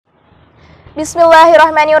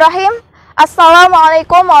Bismillahirrahmanirrahim.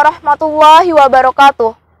 Assalamualaikum warahmatullahi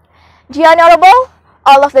wabarakatuh. The Honorable,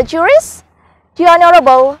 all of the juries, the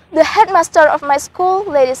Honorable, the headmaster of my school,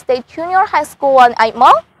 Lady State Junior High School 1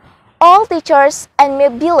 Aikmel, all teachers and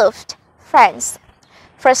my beloved friends.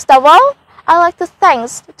 First of all, I'd like to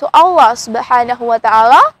thanks to Allah Subhanahu wa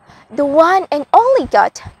Ta'ala, the one and only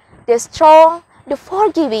God, the strong, the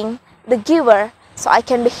forgiving, the giver, so I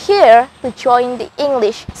can be here to join the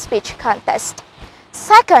English speech contest.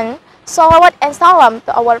 Second, salawat and salam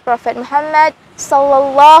to our Prophet Muhammad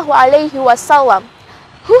Sallallahu Alaihi Wasallam,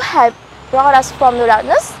 who have brought us from the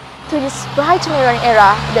darkness to this bright mirror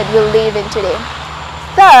era that we live in today.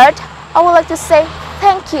 Third, I would like to say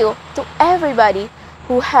thank you to everybody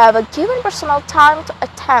who have given personal time to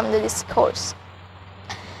attend this course.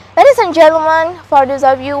 Ladies and gentlemen, for those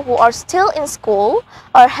of you who are still in school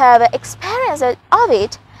or have experience of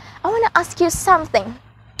it, I want to ask you something.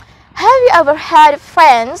 Have you ever had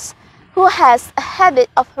friends who has a habit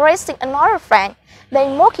of harassing another friend by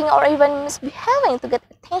mocking or even misbehaving to get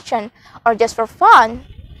attention or just for fun?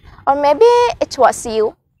 Or maybe it was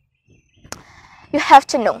you. You have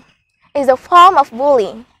to know, it's a form of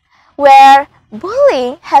bullying, where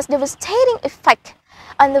bullying has devastating effect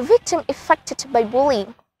on the victim affected by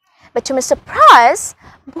bullying. But to my surprise,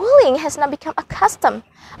 bullying has now become a custom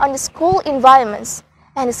on the school environments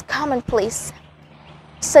and is commonplace.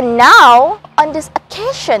 So now, on this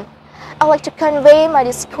occasion, I'd like to convey my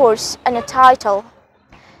discourse on the title,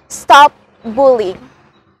 Stop Bullying.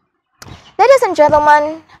 Ladies and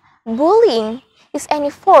gentlemen, bullying is any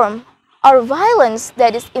form or violence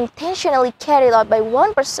that is intentionally carried out by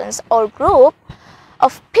one person or group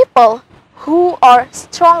of people who are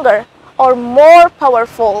stronger or more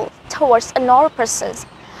powerful towards another person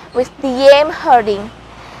with the aim hurting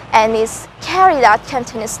and is carried out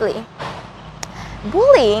continuously.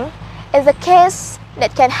 Bullying is a case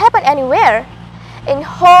that can happen anywhere, in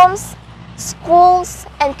homes, schools,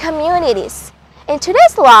 and communities. In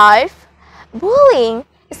today's life, bullying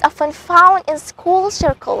is often found in school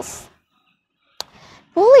circles.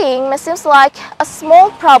 Bullying may seem like a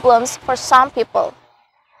small problem for some people.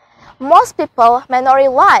 Most people may not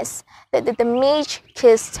realize that the damage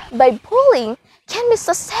caused by bullying can be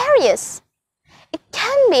so serious. It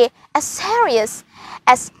can be as serious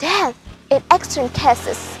as death in extreme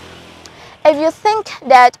cases. If you think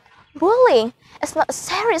that bullying is not a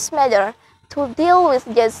serious matter to deal with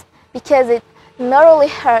just because it merely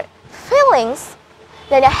hurt feelings,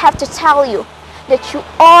 then I have to tell you that you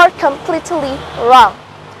are completely wrong.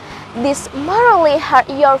 This merely hurt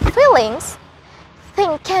your feelings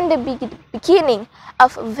thing can be the beginning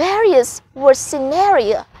of various worse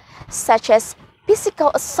scenarios, such as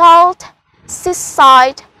physical assault,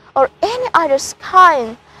 suicide, or any other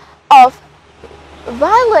kind of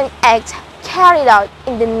violent act carried out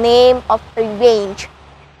in the name of revenge.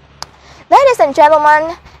 Ladies and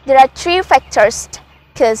gentlemen, there are three factors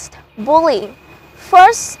caused bullying.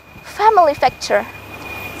 First, family factor.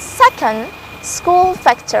 Second, school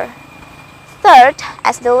factor. Third,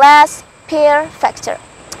 as the last, peer factor.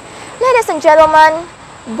 Ladies and gentlemen,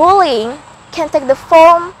 bullying can take the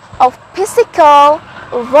form of physical,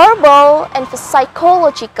 verbal, and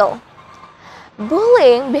psychological.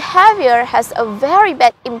 Bullying behavior has a very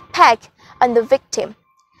bad impact on the victim,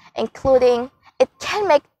 including it can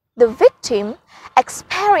make the victim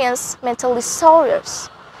experience mental disorders,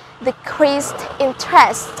 decreased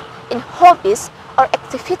interest in hobbies or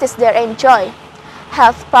activities they enjoy,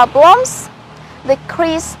 health problems,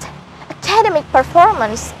 decreased academic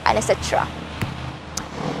performance, and etc.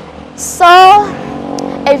 So,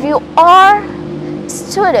 if you are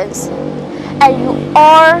students and you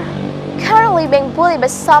are currently being bullied by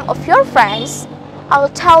some of your friends, I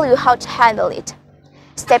will tell you how to handle it.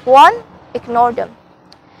 Step 1, ignore them.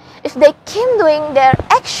 If they keep doing their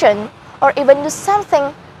action or even do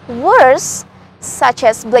something worse, such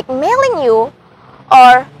as blackmailing you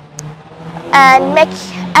or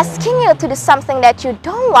asking you to do something that you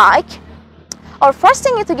don't like, or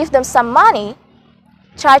forcing you to give them some money,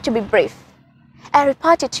 try to be brave and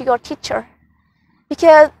report it to your teacher.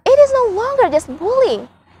 Because it is no longer just bullying,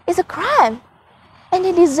 it's a crime and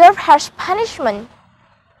they deserve harsh punishment.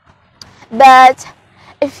 But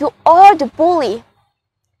if you are the bully,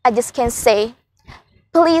 I just can say,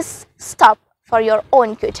 please stop for your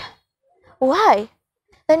own good. Why?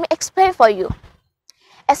 Let me explain for you.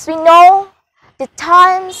 As we know, the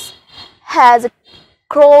times has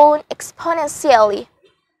grown exponentially.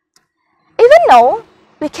 Even though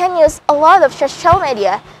we can use a lot of social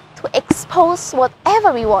media to expose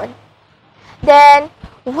whatever we want, then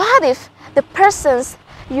what if the persons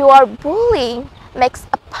you are bullying makes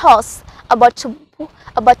a post about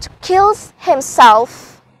to kill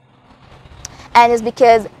himself, and it's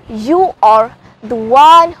because you are the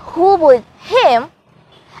one who bullied him,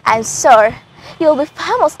 and sir, you'll be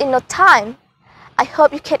famous in no time. I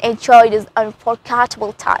hope you can enjoy these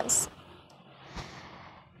unforgettable times.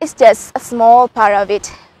 It's just a small part of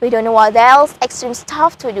it. We don't know what else extreme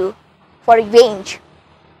stuff to do for revenge.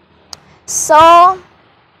 So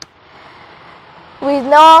we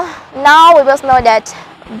both know that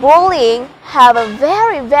bullying have a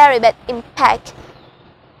very bad impact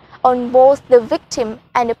on both the victim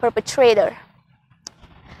and the perpetrator.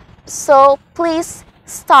 So please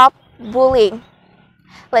stop bullying.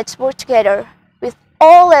 Let's work together with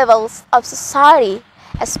all levels of society,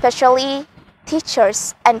 especially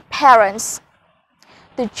teachers and parents,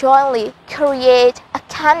 to jointly create a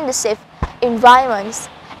conducive environment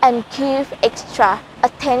and give extra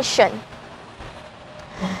attention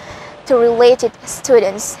to related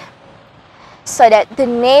students, so that the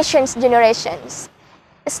nation's generations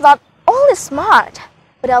is not only smart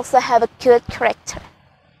but also have a good character.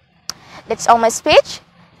 That's all my speech.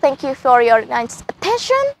 Thank you for your nice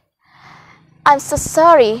attention. I'm so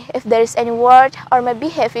sorry if there is any word or my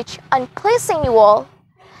behavior unpleasing you all,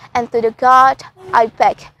 and to the God I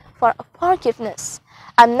beg for forgiveness.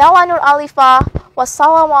 I'm Nela Alifa.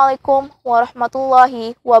 Wassalamualaikum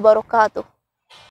warahmatullahi wabarakatuh.